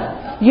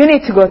 you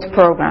need to go to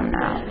program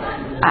now.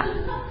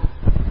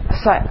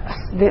 So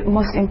the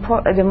most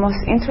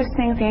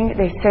interesting thing,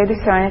 they say the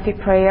Serenity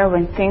Prayer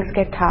when things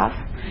get tough.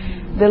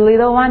 The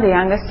little one, the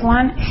youngest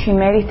one, she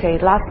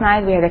meditated. Last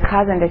night we had a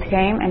cousin that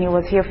came and he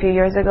was here a few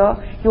years ago.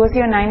 He was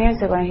here 9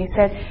 years ago and he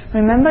said,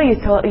 remember you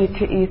taught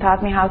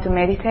me how to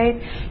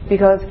meditate?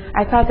 Because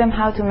I taught them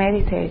how to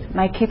meditate.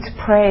 My kids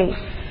pray.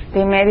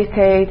 They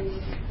meditate.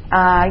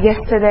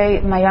 Yesterday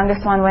my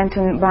youngest one went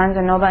to Barnes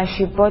 & Noble and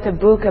she bought a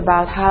book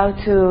about how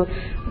to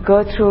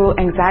go through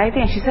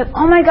anxiety, and she said,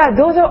 oh my God,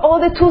 those are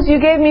all the tools you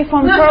gave me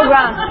from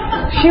program.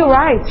 She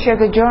writes, she has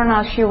a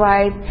journal, she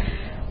writes.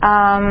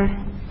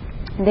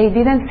 They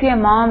didn't see a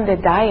mom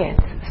that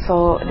diets,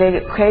 so they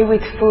crave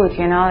with food,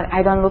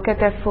 I don't look at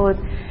their food.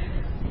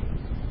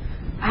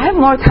 I have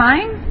more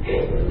time?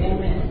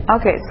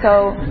 Okay,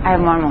 so I have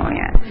more,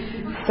 yeah.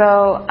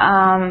 So,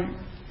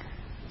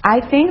 I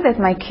think that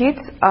my kids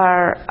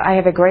I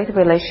have a great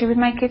relationship with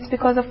my kids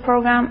because of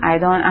program.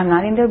 I'm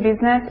not in their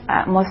business.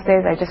 Most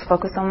days I just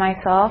focus on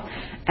myself.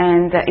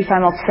 And if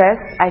I'm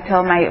obsessed, I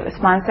tell my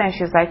sponsor and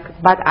she's like,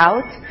 butt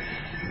out.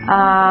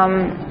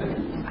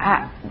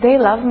 They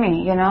love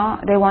me,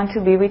 They want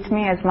to be with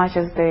me as much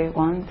as they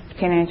want.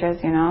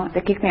 Teenagers, They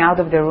kick me out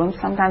of the room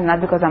sometimes,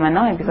 not because I'm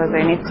annoying, because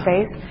they need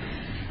space.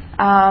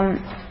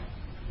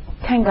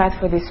 Thank God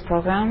for this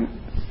program.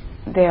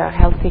 They are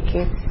healthy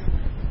kids.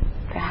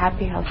 They're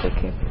happy, healthy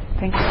kids.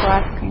 Thank you for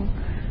asking.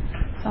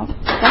 So,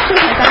 that's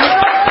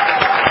it.